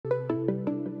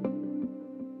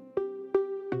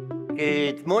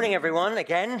Good morning, everyone,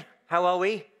 again. How are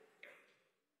we?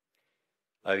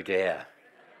 Oh, dear.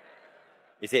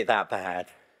 Is it that bad?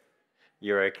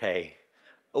 You're okay.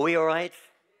 Are we all right?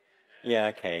 Yeah,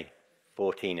 okay.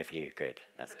 14 of you. Good.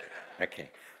 That's good.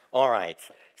 Okay. All right.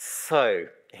 So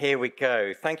here we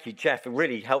go. Thank you, Jeff.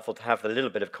 Really helpful to have a little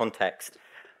bit of context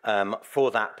for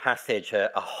that passage,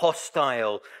 a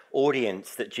hostile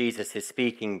audience that Jesus is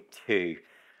speaking to.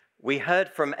 We heard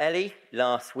from Ellie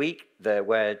last week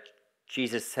where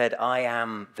Jesus said, "I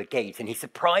am the gate." And he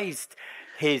surprised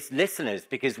his listeners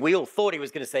because we all thought he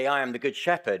was going to say, "I am the good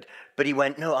shepherd." But he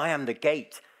went, "No, I am the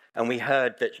gate." And we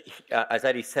heard that, as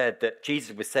Eddie said, that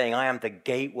Jesus was saying, "I am the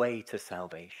gateway to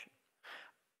salvation."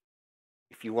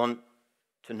 If you want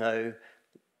to know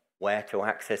where to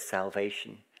access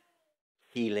salvation,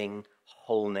 healing,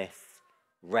 wholeness,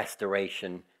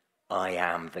 restoration, I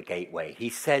am the gateway. He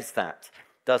says that,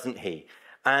 doesn't he?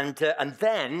 And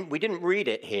then, we didn't read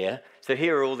it here, so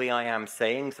here are all the I am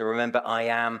sayings. So remember, I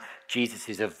am, Jesus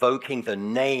is evoking the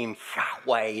name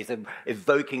Yahweh, he's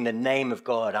evoking the name of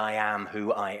God, I am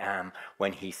who I am,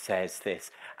 when he says this.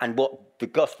 And what the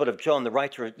Gospel of John, the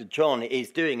writer of John,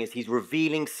 is doing is he's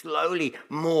revealing slowly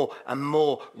more and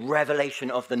more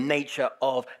revelation of the nature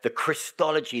of the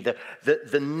Christology,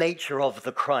 the nature of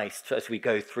the Christ as we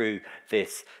go through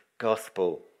this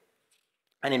Gospel.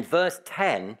 And in verse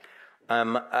 10,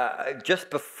 just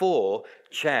before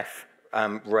Jeff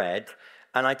read,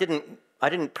 and I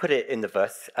didn't put it in the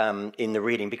verse in the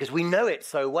reading because we know it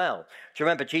so well. Do you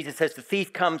remember Jesus says the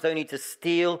thief comes only to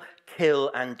steal, kill,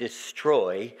 and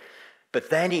destroy. But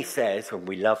then he says, and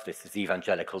we love this as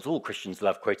evangelicals, all Christians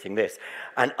love quoting this,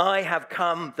 "And I have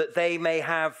come that they may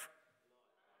have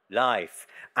life,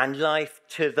 and life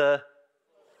to the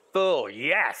full."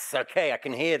 Yes, okay, I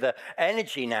can hear the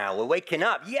energy now. We're waking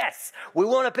up. Yes, we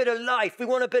want a bit of life. We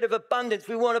want a bit of abundance.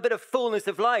 We want a bit of fullness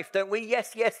of life, don't we?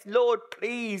 Yes, yes, Lord,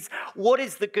 please. What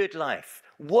is the good life?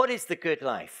 What is the good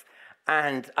life?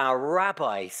 And our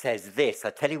rabbi says this. I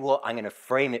tell you what, I'm going to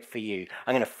frame it for you.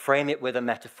 I'm going to frame it with a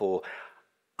metaphor.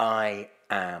 I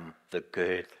am the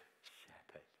good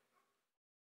shepherd.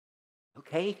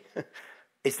 Okay?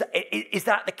 Is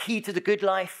that the key to the good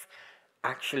life?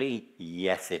 Actually,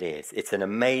 yes, it is. It's an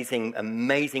amazing,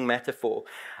 amazing metaphor.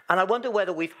 And I wonder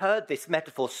whether we've heard this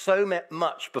metaphor so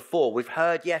much before. We've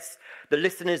heard, yes, the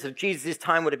listeners of Jesus'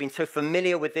 time would have been so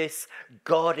familiar with this.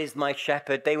 God is my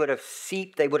shepherd. They would have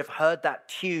heard that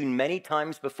tune many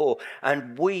times before.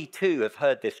 And we too have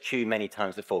heard this tune many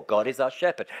times before. God is our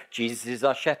shepherd. Jesus is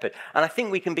our shepherd. And I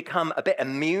think we can become a bit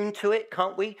immune to it,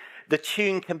 can't we? The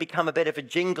tune can become a bit of a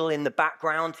jingle in the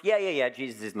background. Yeah,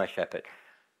 Jesus is my shepherd.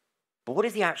 But what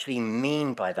does he actually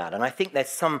mean by that? And I think there's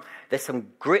some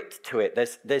grit to it.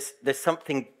 There's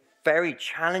something very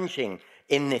challenging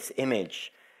in this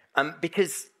image.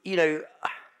 Because, you know,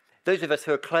 those of us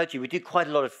who are clergy, we do quite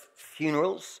a lot of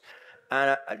funerals.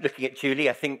 Looking at Julie,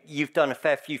 I think you've done a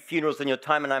fair few funerals in your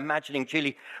time. And I'm imagining,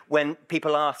 Julie, when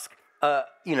people ask, a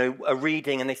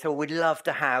reading and they say, well, we'd love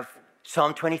to have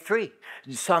Psalm 23.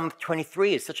 Psalm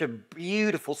 23 is such a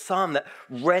beautiful psalm that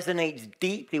resonates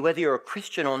deeply, whether you're a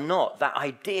Christian or not, that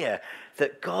idea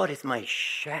that God is my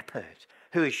shepherd,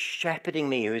 who is shepherding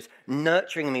me, who is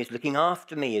nurturing me, who's looking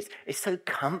after me, is so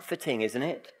comforting, isn't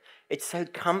it? It's so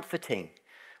comforting.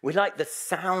 We like the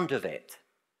sound of it.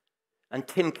 And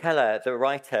Tim Keller, the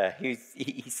writer, he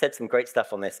said some great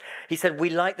stuff on this. He said,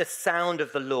 we like the sound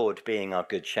of the Lord being our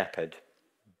good shepherd,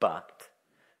 but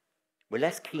we're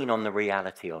less keen on the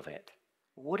reality of it.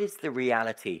 What is the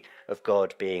reality of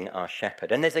God being our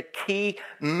shepherd? And there's a key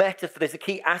metaphor, there's a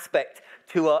key aspect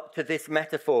to this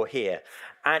metaphor here.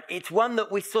 And it's one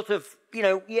that we sort of,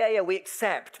 we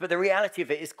accept, but the reality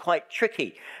of it is quite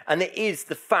tricky. And it is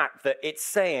the fact that it's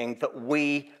saying that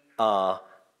we are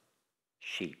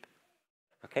sheep.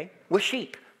 Okay? We're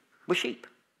sheep. We're sheep.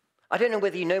 I don't know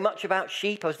whether you know much about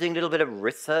sheep. I was doing a little bit of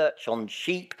research on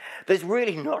sheep. There's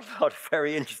really not a lot of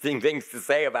very interesting things to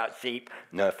say about sheep.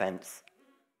 No offense.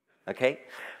 Okay?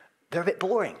 They're a bit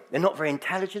boring. They're not very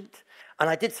intelligent. And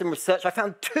I did some research. I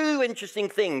found 2 interesting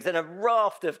things and a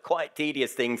raft of quite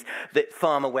tedious things that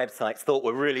farmer websites thought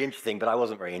were really interesting, but I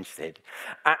wasn't very interested.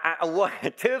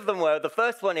 2 of them were, the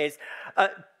first one is,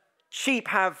 sheep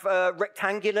have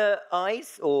rectangular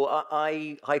eyes or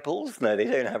eyeballs. No, they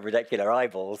don't have rectangular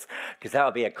eyeballs because that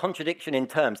would be a contradiction in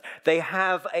terms. They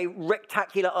have a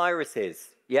rectangular irises,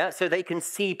 yeah, so they can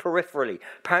see peripherally.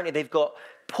 Apparently they've got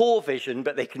poor vision,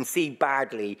 but they can see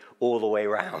badly all the way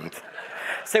around.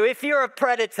 So if you're a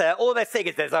predator, all they're saying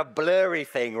is there's a blurry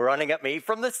thing running at me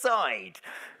from the side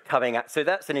coming at. So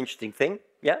that's an interesting thing,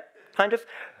 yeah, kind of.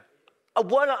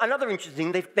 Another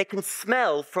interesting thing, they can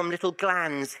smell from little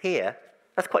glands here.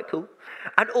 That's quite cool.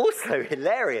 And also,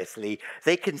 hilariously,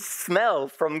 they can smell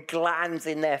from glands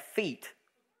in their feet.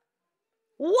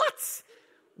 What?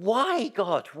 Why,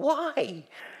 God? Why?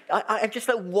 I'm just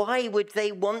like, why would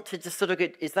they want to just sort of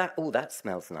go, that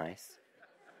smells nice.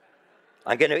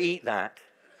 I'm going to eat that.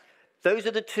 Those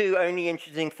are the two only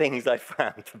interesting things I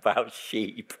found about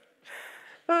sheep.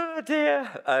 Oh,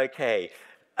 dear. Okay.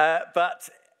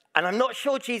 And I'm not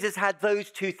sure Jesus had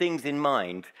those two things in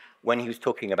mind when he was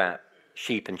talking about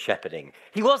sheep and shepherding.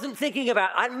 He wasn't thinking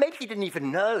about, maybe he didn't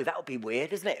even know. That would be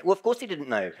weird, isn't it? Well, of course he didn't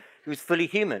know. He was fully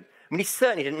human. I mean, he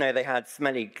certainly didn't know they had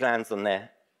smelly glands on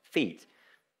their feet.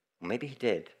 Maybe he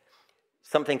did.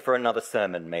 Something for another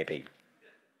sermon, maybe.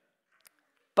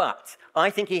 But I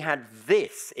think he had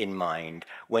this in mind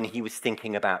when he was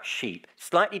thinking about sheep.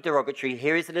 Slightly derogatory.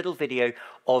 Here is a little video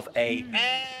of a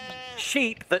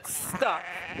sheep that's stuck.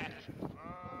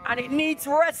 And it needs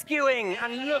rescuing.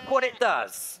 And look what it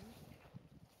does.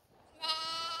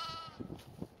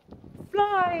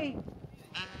 Fly!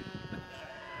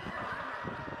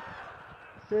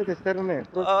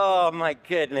 Oh, my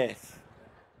goodness.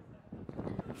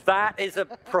 That is a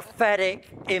prophetic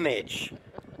image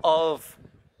of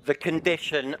the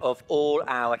condition of all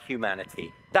our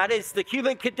humanity. That is the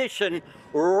human condition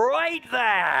right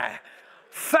there.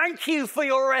 Thank you for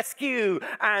your rescue.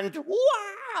 And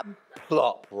wham,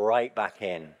 plop right back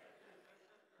in.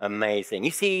 Amazing.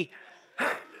 You see,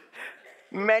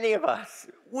 many of us,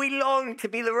 we long to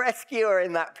be the rescuer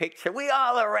in that picture. We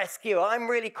are the rescuer. I'm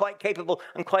really quite capable.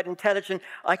 I'm quite intelligent.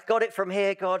 I got it from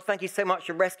here, God. Thank you so much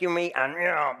for rescuing me. And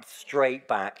straight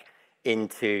back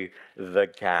into the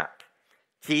gap.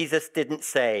 Jesus didn't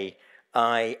say,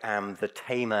 I am the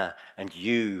tamer and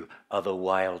you are the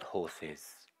wild horses.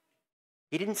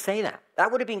 He didn't say that.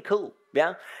 That would have been cool,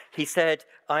 yeah? He said,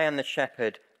 I am the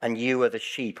shepherd and you are the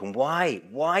sheep. And why?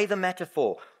 Why the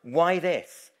metaphor? Why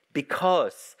this?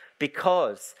 Because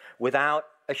without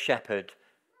a shepherd,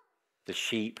 the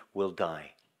sheep will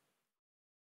die.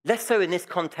 Less so in this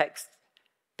context,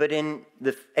 but in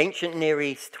the ancient Near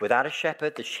East, without a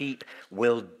shepherd, the sheep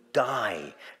will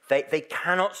die. They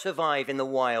cannot survive in the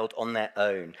wild on their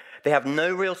own. They have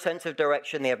no real sense of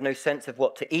direction. They have no sense of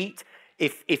what to eat.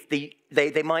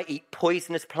 They might eat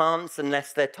poisonous plants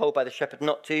unless they're told by the shepherd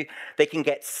not to. They can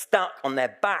get stuck on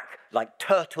their back like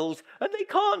turtles, and they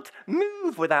can't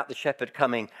move without the shepherd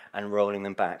coming and rolling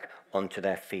them back onto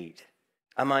their feet.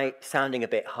 Am I sounding a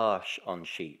bit harsh on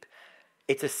sheep?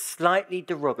 It's a slightly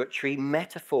derogatory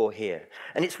metaphor here.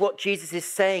 And it's what Jesus is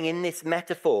saying in this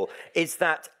metaphor is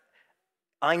that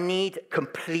I need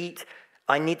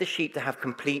the sheep to have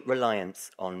complete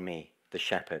reliance on me, the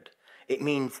shepherd. It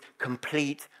means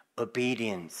complete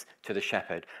obedience to the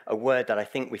shepherd, a word that I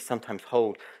think we sometimes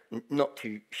hold not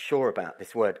too sure about,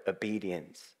 this word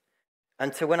obedience.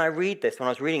 And so when I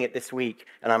was reading it this week,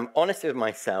 and I'm honest with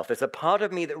myself, there's a part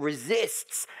of me that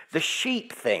resists the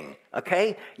sheep thing,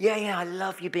 okay? Yeah, I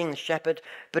love you being the shepherd,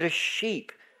 but a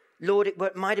sheep, Lord,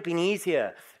 it might have been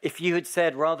easier if you had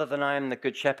said, rather than I am the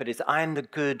good shepherd, is I am the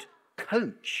good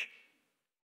coach.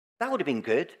 That would have been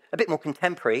good, a bit more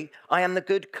contemporary. I am the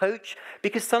good coach.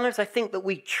 Because sometimes I think that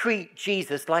we treat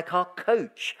Jesus like our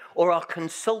coach or our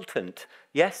consultant,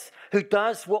 yes, who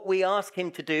does what we ask him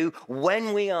to do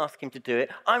when we ask him to do it.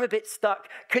 I'm a bit stuck.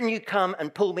 Can you come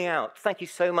and pull me out? Thank you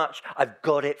so much. I've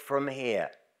got it from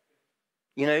here.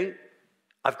 You know,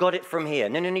 I've got it from here.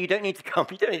 No, you don't need to come.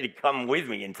 You don't need to come with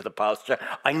me into the pasture.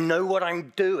 I know what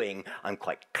I'm doing. I'm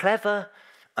quite clever.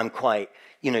 I'm quite,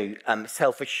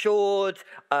 self-assured.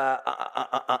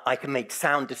 I can make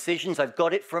sound decisions. I've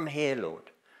got it from here,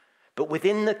 Lord. But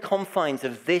within the confines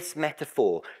of this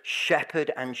metaphor,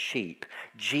 shepherd and sheep,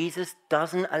 Jesus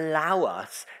doesn't allow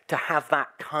us to have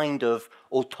that kind of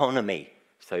autonomy,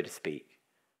 so to speak.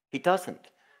 He doesn't.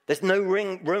 There's no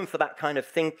room for that kind of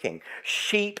thinking.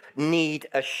 Sheep need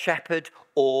a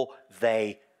or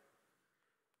they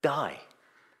die.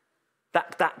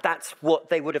 That's what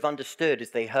they would have understood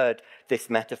as they heard this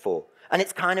metaphor. And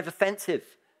it's kind of offensive.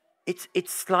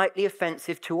 It's slightly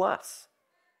offensive to us.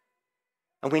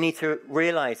 And we need to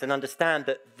realize and understand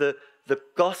that the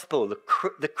gospel,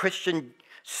 the Christian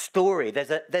story,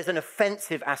 there's an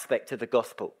offensive aspect to the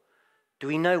gospel. Do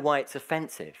we know why it's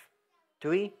offensive? Do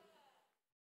we?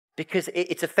 Because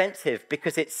it's offensive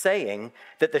because it's saying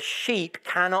that the sheep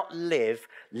cannot live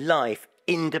life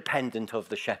independent of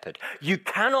the shepherd. You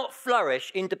cannot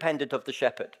flourish independent of the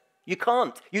shepherd. You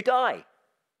can't. You die.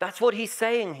 That's what he's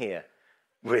saying here.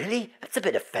 Really? That's a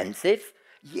bit offensive.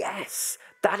 Yes,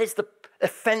 that is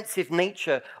offensive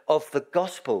nature of the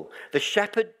gospel. The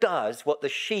shepherd does what the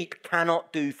sheep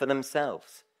cannot do for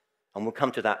themselves. And we'll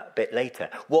come to that a bit later.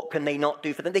 What can they not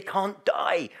do for them? They can't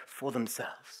die for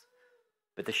themselves.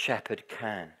 But the shepherd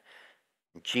can.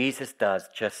 Jesus does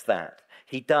just that.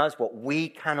 He does what we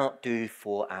cannot do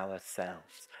for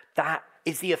ourselves. That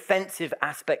is the offensive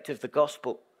aspect of the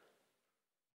gospel.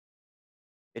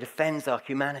 It offends our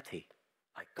humanity.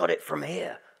 I got it from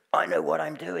here. I know what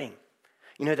I'm doing.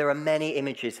 You know, there are many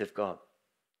images of God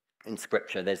in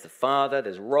Scripture. There's the Father,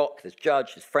 there's Rock, there's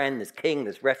Judge, there's Friend, there's King,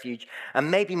 there's Refuge. And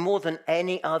maybe more than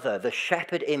any other, the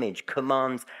shepherd image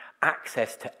commands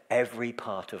access to every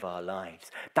part of our lives.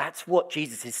 That's what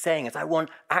Jesus is saying, is I want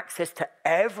access to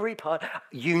every part.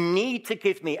 You need to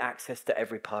give me access to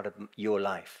every part of your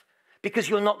life, because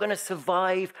you're not going to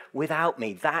survive without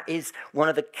me. That is one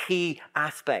of the key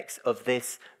aspects of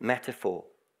this metaphor.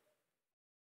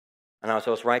 And as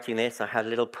I was writing this, I had a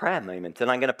little prayer moment, and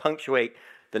I'm going to punctuate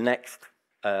the next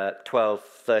 12,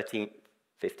 13,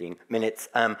 15 minutes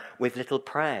with little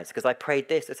prayers, because I prayed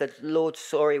this. I said, Lord,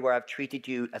 sorry where I've treated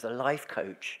you as a life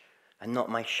coach and not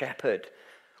my shepherd.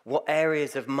 What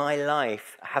areas of my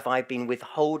life have I been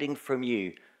withholding from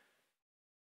you?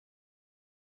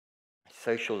 My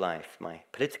social life, my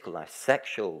political life,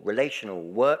 sexual, relational,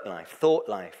 work life, thought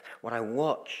life, what I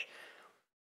watch.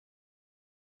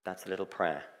 That's a little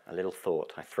prayer, a little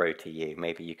thought I throw to you.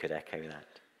 Maybe you could echo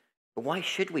that. But why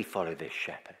should we follow this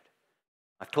shepherd?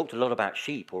 I've talked a lot about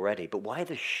sheep already, but why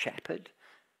the shepherd?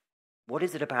 What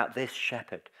is it about this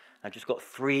shepherd? I've just got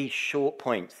 3 short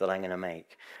points that I'm going to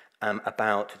make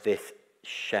about this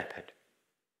shepherd.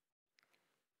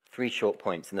 3 short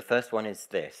points. And the first one is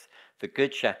this. The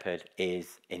good shepherd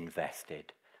is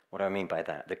invested. What do I mean by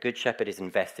that? The good shepherd is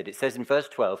invested. It says in verse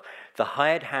 12, the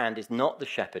hired hand is not the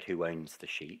shepherd who owns the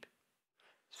sheep.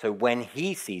 So when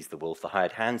he sees the wolf, the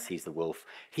hired hand sees the wolf,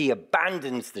 he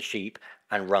abandons the sheep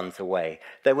and runs away.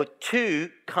 There were 2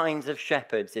 kinds of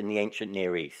shepherds in the ancient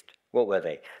Near East. What were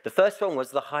they? The first one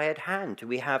was the hired hand, who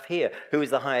we have here. Who is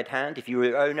the hired hand? If you were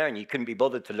an owner and you couldn't be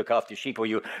bothered to look after sheep, or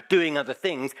you were doing other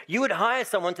things, you would hire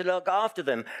someone to look after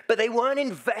them. But they weren't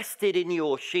invested in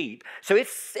your sheep. So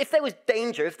if there was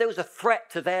danger, if there was a threat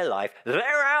to their life,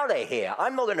 they're out of here.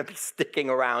 I'm not going to be sticking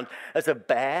around as a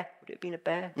bear. Would it have been a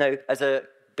bear? No, as a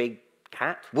big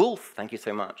cat, wolf, thank you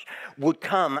so much, would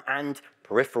come and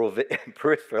peripheral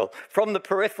from the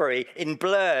periphery in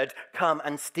blurred, come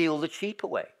and steal the sheep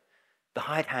away. The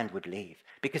hired hand would leave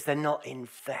because they're not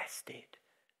invested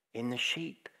in the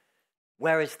sheep.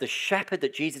 Whereas the shepherd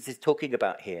that Jesus is talking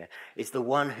about here is the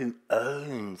one who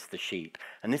owns the sheep.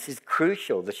 And this is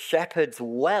crucial. The shepherd's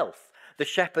wealth, the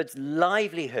shepherd's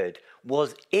livelihood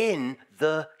was in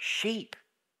the sheep.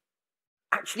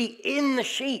 Actually, in the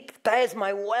sheep, there's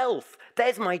my wealth,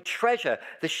 there's my treasure.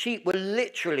 The sheep were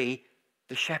literally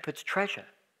the shepherd's treasure.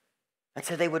 And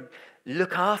so they would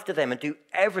look after them and do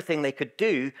everything they could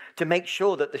do to make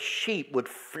sure that the sheep would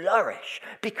flourish,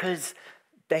 because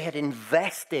they had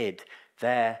invested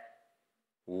their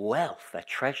wealth, their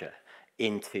treasure,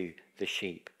 into the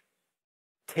sheep.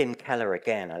 Tim Keller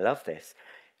again, I love this.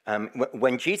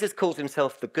 When Jesus calls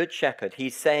himself the Good Shepherd,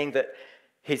 he's saying that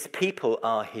his people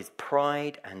are his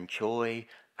pride and joy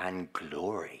and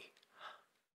glory.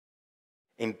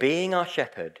 In being our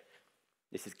shepherd,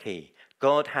 this is key,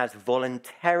 God has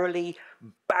voluntarily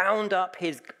bound up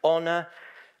his honor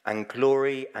and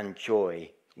glory and joy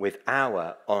with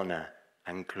our honor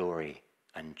and glory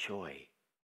and joy.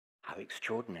 How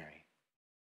extraordinary.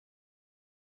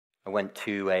 I went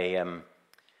to a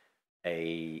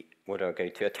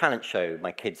talent show,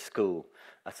 my kids' school,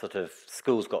 a sort of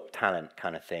School's Got Talent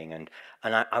kind of thing. And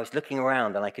I was looking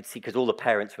around and I could see, because all the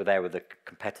parents were there with the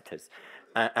competitors,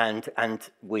 and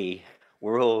we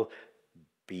were all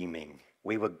beaming.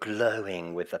 We were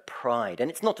glowing with the pride. And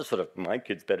it's not a sort of, my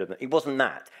kid's better than, it wasn't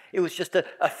that. It was just a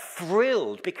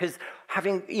thrilled, because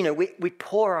having, we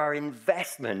pour our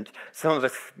investment, some of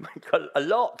us a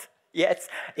lot, yes,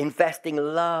 investing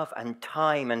love and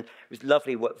time. And it was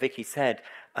lovely what Vicky said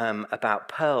about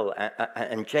Pearl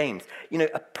and James,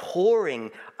 pouring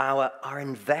our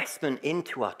investment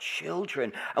into our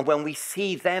children. And when we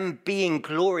see them being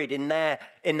gloried in their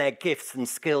gifts and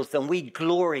skills, then we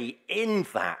glory in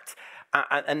that.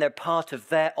 And they're part of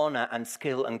their honor and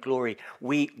skill and glory.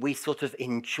 We sort of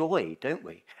enjoy, don't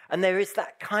we? And there is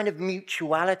that kind of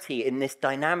mutuality in this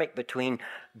dynamic between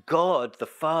God, the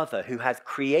Father, who has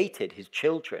created his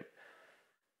children,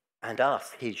 and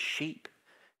us, his sheep.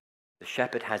 The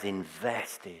shepherd has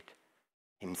invested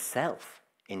himself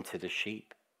into the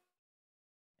sheep.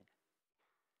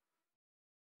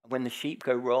 When the sheep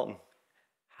go wrong,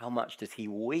 how much does he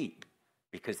weep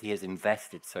because he has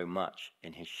invested so much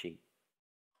in his sheep.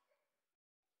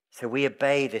 So we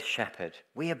obey this shepherd.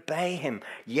 We obey him.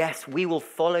 Yes, we will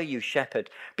follow you, shepherd,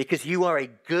 because you are a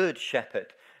good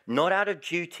shepherd, not out of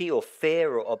duty or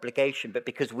fear or obligation, but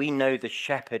because we know the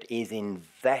shepherd is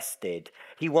invested.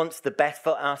 He wants the best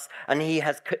for us, and he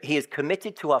is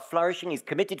committed to our flourishing. He's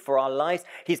committed for our lives.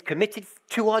 He's committed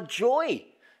to our joy.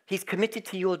 He's committed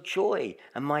to your joy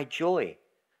and my joy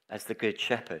as the good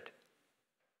shepherd.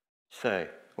 So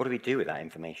what do we do with that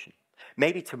information?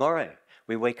 Maybe tomorrow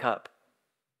we wake up.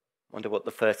 Wonder what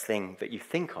the first thing that you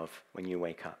think of when you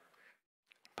wake up.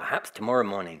 Perhaps tomorrow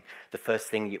morning, the first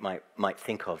thing you might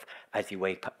think of as you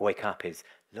wake up is,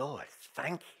 Lord,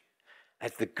 thank you.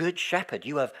 As the good shepherd,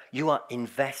 you are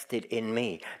invested in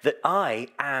me, that I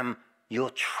am your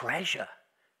treasure.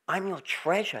 I'm your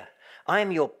treasure. I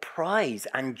am your prize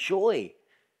and joy.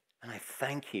 And I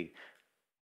thank you.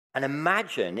 And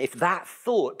imagine if that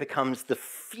thought becomes the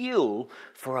fuel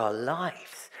for our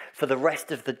lives, for the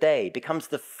rest of the day, becomes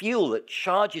the fuel that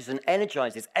charges and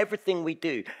energizes everything we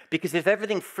do. Because if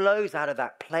everything flows out of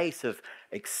that place of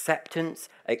acceptance,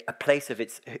 a place of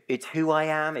it's who I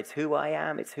am, it's who I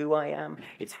am, it's who I am,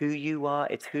 it's who you are,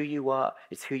 it's who you are,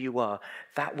 it's who you are,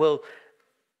 that will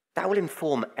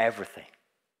inform everything.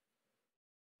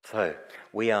 So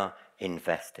we are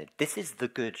invested. This is the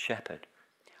good shepherd.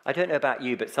 I don't know about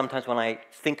you, but sometimes when I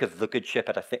think of the good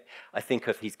shepherd, I think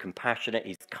of he's compassionate,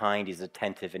 he's kind, he's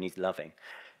attentive, and he's loving.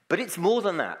 But it's more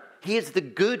than that. He is the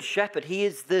good shepherd. He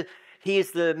is the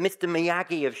Mr.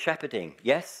 Miyagi of shepherding.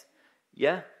 Yes?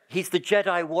 Yeah? He's the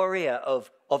Jedi warrior of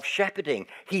shepherding.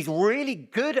 He's really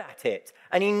good at it,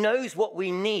 and he knows what we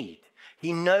need.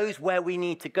 He knows where we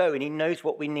need to go, and he knows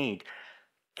what we need.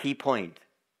 Key point.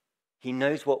 He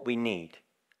knows what we need.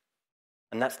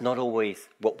 And that's not always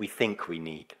what we think we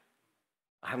need.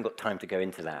 I haven't got time to go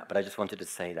into that, but I just wanted to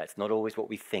say that it's not always what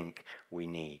we think we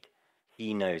need.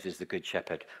 He knows, as the good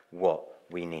shepherd, what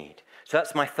we need. So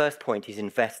that's my first point. He's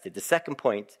invested. The second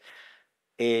point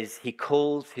is he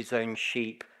calls his own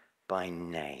sheep by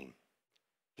name.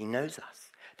 He knows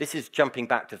us. This is jumping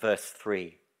back to verse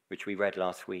 3, which we read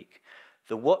last week.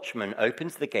 The watchman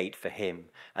opens the gate for him,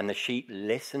 and the sheep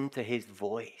listen to his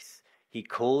voice. He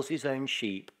calls his own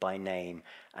sheep by name,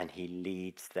 and he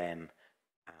leads them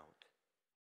out.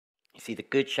 You see, the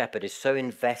good shepherd is so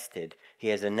invested, he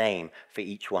has a name for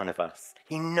each one of us.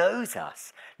 He knows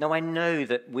us. Now, I know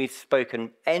that we've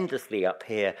spoken endlessly up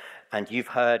here, and you've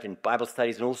heard in Bible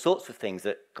studies and all sorts of things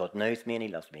that God knows me and he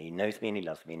loves me. He knows me and he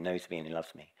loves me. He knows me and he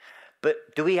loves me.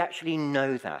 But do we actually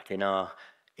know that in our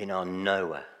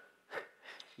knower?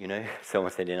 You know,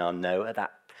 someone said in our knower,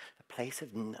 that the place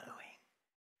of knowing.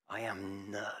 I am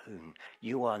known.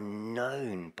 You are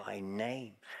known by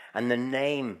name. And the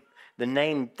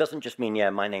name doesn't just mean, yeah,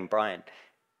 my name, Brian.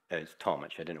 It's Tom,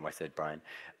 actually. I don't know why I said Brian.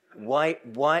 Why?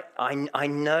 I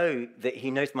know that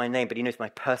he knows my name, but he knows my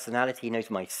personality. He knows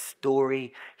my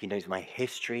story. He knows my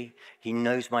history. He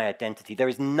knows my identity. There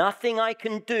is nothing I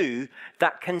can do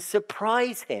that can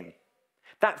surprise him.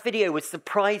 That video was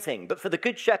surprising, but for the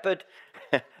Good Shepherd,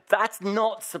 that's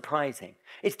not surprising.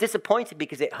 It's disappointing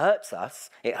because it hurts us,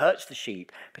 it hurts the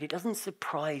sheep, but it doesn't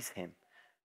surprise him.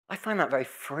 I find that very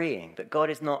freeing, that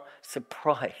God is not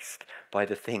surprised by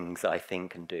the things I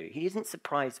think and do. He isn't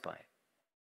surprised by it.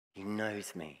 He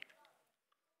knows me.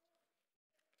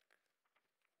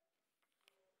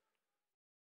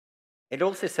 It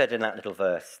also said in that little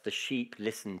verse, the sheep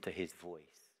listen to his voice.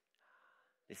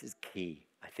 This is key,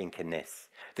 I think, in this.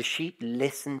 The sheep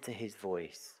listen to his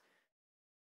voice.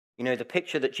 You know, the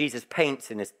picture that Jesus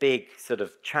paints in this big sort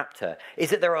of chapter is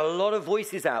that there are a lot of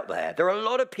voices out there. There are a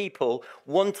lot of people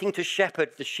wanting to shepherd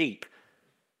the sheep,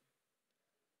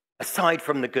 aside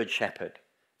from the good shepherd.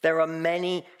 There are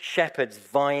many shepherds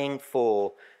vying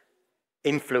for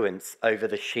influence over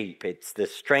the sheep. It's the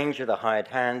stranger, the hired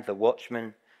hand, the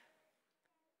watchman.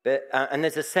 And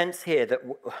there's a sense here that...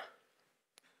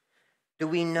 Do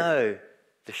we know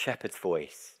the shepherd's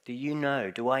voice? Do you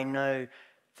know? Do I know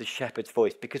the shepherd's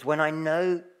voice? Because when I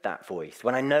know that voice,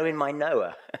 when I know in my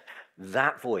knower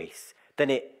that voice, then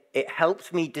it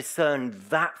helps me discern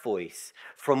that voice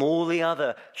from all the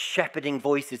other shepherding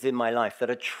voices in my life that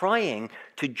are trying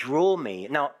to draw me.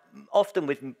 Now, often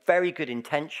with very good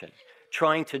intention,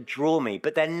 trying to draw me,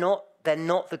 but they're not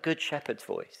the good shepherd's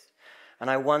voice.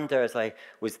 And I wonder, as I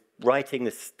was writing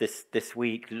this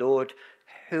week, Lord,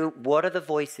 what are the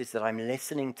voices that I'm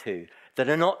listening to that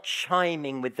are not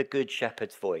chiming with the good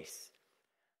shepherd's voice?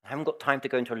 I haven't got time to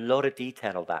go into a lot of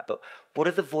detail of that, but what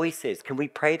are the voices? Can we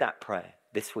pray that prayer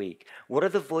this week? What are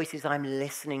the voices I'm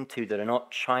listening to that are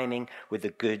not chiming with the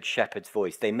good shepherd's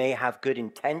voice? They may have good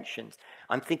intentions.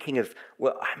 I'm thinking of,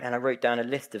 well, I wrote down a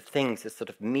list of things, as sort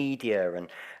of media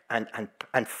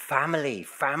and family,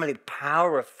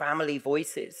 power of family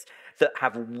voices that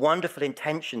have wonderful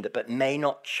intention but may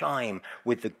not chime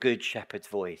with the Good Shepherd's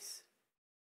voice.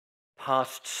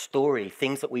 Past story,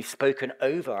 things that we've spoken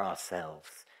over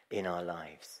ourselves in our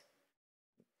lives.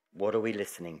 What are we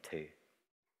listening to?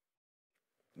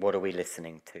 What are we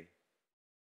listening to?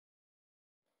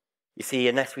 You see,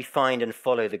 unless we find and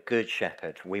follow the Good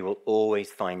Shepherd, we will always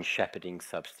find shepherding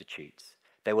substitutes.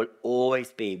 There will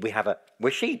always be,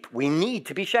 we're sheep, we need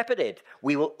to be shepherded.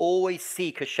 We will always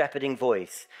seek a shepherding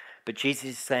voice. But Jesus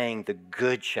is saying the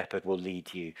Good Shepherd will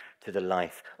lead you to the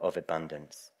life of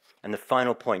abundance. And the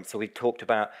final point, so we've talked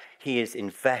about he is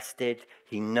invested,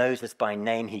 he knows us by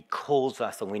name, he calls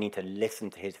us, and we need to listen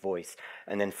to his voice.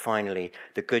 And then finally,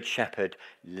 the Good Shepherd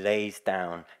lays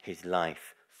down his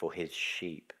life for his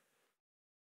sheep.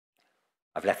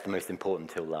 I've left the most important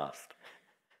till last.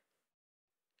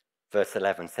 Verse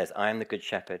 11 says, I am the Good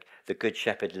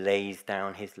Shepherd lays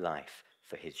down his life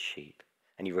for his sheep.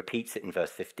 And he repeats it in verse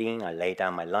 15, I lay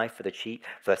down my life for the sheep.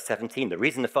 Verse 17, the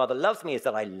reason the Father loves me is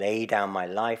that I lay down my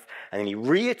life. And then he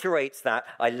reiterates that,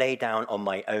 I lay down on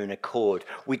my own accord.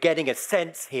 We're getting a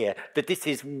sense here that this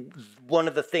is one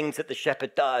of the things that the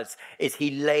shepherd does, is he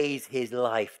lays his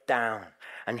life down.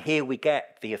 And here we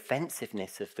get the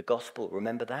offensiveness of the gospel.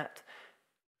 Remember that?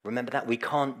 Remember that? We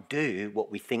can't do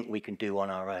what we think we can do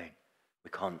on our own.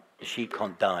 The sheep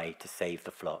can't die to save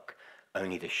the flock.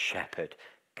 Only the shepherd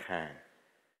can.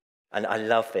 And I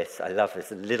love this. A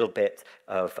little bit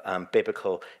of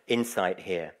biblical insight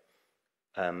here.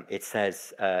 It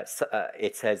says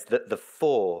that the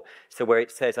four, so where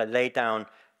it says I lay down,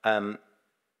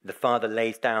 the Father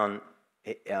lays down,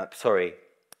 the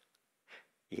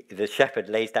shepherd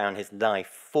lays down his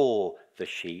life for the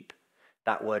sheep.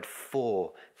 That word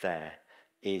for there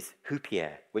is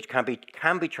hupier, which can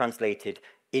be translated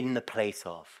in the place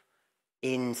of,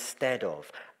 instead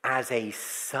of, as a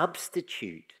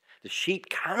substitute. The sheep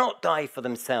cannot die for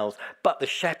themselves, but the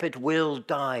shepherd will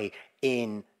die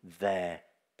in their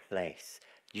place.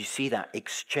 You see that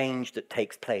exchange that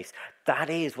takes place. That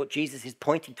is what Jesus is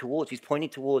pointing towards. He's pointing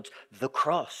towards the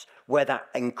cross, where that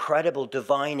incredible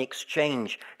divine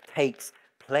exchange takes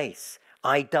place.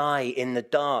 I die in the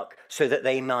dark so that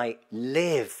they might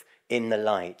live in the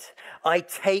light. I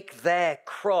take their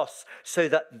cross so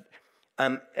that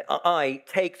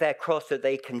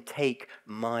they can take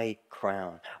my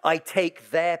crown. I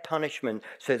take their punishment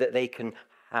so that they can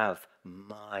have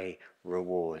my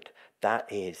reward.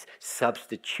 That is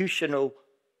substitutional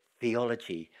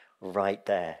theology right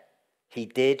there. He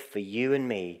did for you and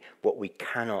me what we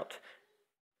cannot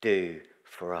do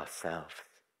for ourselves.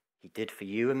 He did for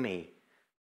you and me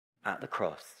at the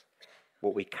cross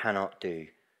what we cannot do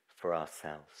for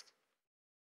ourselves.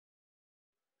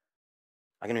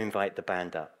 I'm going to invite the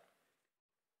band up.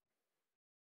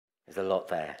 There's a lot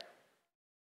there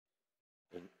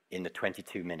in the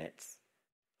 22 minutes.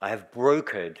 I have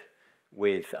brokered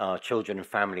with our children and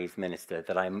families minister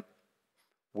that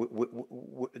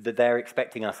that they're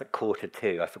expecting us at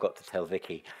 1:45. I forgot to tell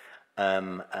Vicky,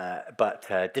 but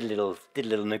did a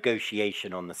little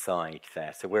negotiation on the side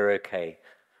there, so we're okay.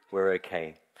 We're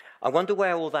okay. I wonder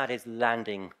where all that is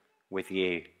landing with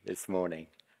you this morning.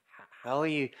 How are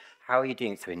you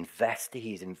doing? So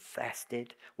he's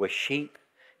invested. We're sheep.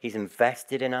 He's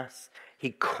invested in us. He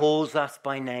calls us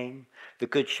by name. The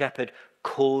Good Shepherd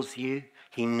calls you.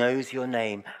 He knows your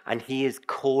name, and he is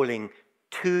calling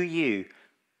to you,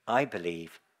 I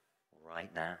believe,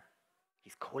 right now.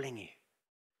 He's calling you.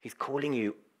 He's calling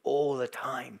you all the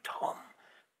time. Tom,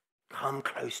 come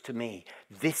close to me.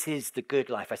 This is the good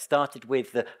life. I started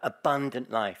with the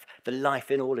abundant life, the life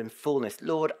in all in fullness.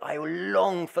 Lord, I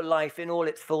long for life in all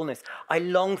its fullness. I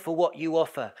long for what you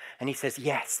offer. And he says,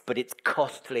 yes, but it's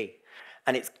costly.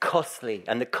 And it's costly.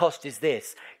 And the cost is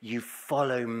this: you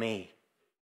follow me.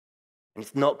 And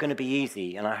it's not going to be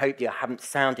easy. And I hope you haven't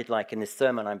sounded like in this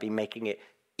sermon I've been making it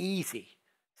easy.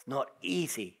 It's not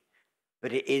easy.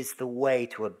 But it is the way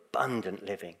to abundant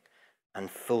living and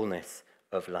fullness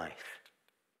of life.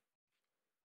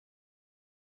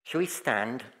 Shall we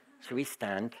stand? Shall we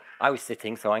stand? I was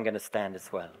sitting, so I'm going to stand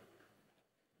as well.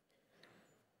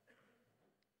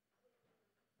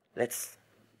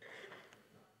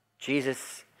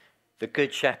 Jesus, the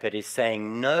Good Shepherd, is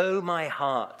saying, know my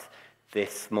heart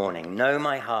this morning. Know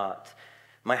my heart.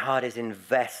 My heart is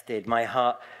invested. My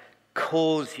heart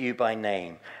calls you by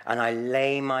name, and I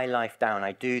lay my life down.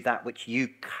 I do that which you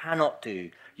cannot do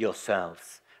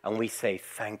yourselves. And we say,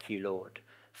 thank you, Lord.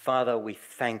 Father, we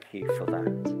thank you for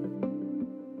that.